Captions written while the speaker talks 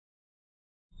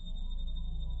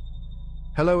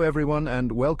Hello everyone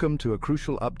and welcome to a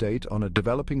crucial update on a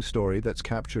developing story that's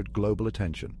captured global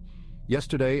attention.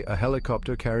 Yesterday, a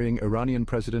helicopter carrying Iranian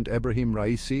President Ebrahim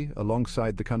Raisi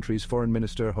alongside the country's Foreign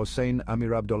Minister Hossein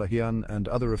Amir-Abdollahian and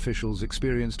other officials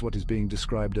experienced what is being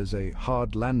described as a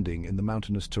hard landing in the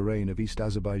mountainous terrain of East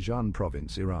Azerbaijan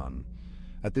province, Iran.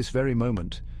 At this very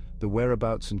moment, the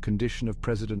whereabouts and condition of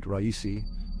President Raisi,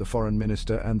 the Foreign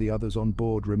Minister and the others on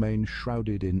board remain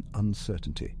shrouded in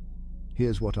uncertainty.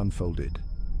 Here's what unfolded.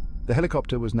 The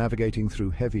helicopter was navigating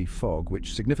through heavy fog,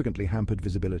 which significantly hampered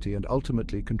visibility and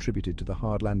ultimately contributed to the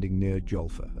hard landing near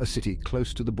Jolfa, a city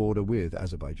close to the border with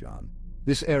Azerbaijan.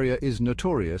 This area is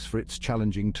notorious for its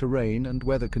challenging terrain and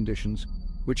weather conditions,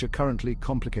 which are currently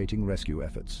complicating rescue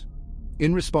efforts.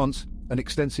 In response, an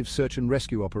extensive search and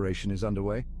rescue operation is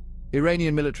underway.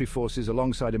 Iranian military forces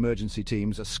alongside emergency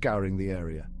teams are scouring the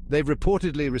area. They've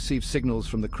reportedly received signals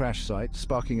from the crash site,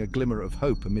 sparking a glimmer of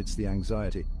hope amidst the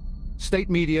anxiety.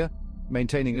 State media,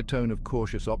 maintaining a tone of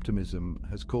cautious optimism,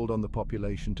 has called on the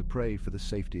population to pray for the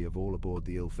safety of all aboard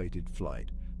the ill-fated flight.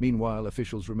 Meanwhile,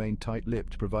 officials remain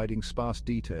tight-lipped, providing sparse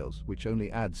details, which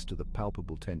only adds to the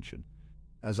palpable tension.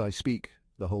 As I speak,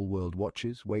 the whole world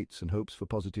watches, waits, and hopes for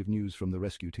positive news from the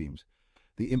rescue teams.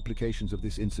 The implications of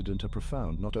this incident are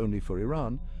profound, not only for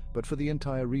Iran, but for the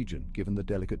entire region, given the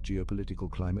delicate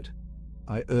geopolitical climate.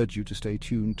 I urge you to stay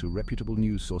tuned to reputable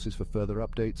news sources for further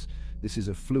updates. This is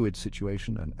a fluid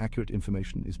situation and accurate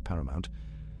information is paramount.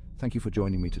 Thank you for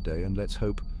joining me today, and let's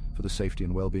hope for the safety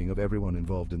and well-being of everyone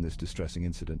involved in this distressing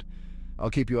incident.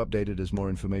 I'll keep you updated as more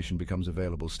information becomes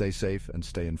available. Stay safe and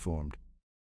stay informed.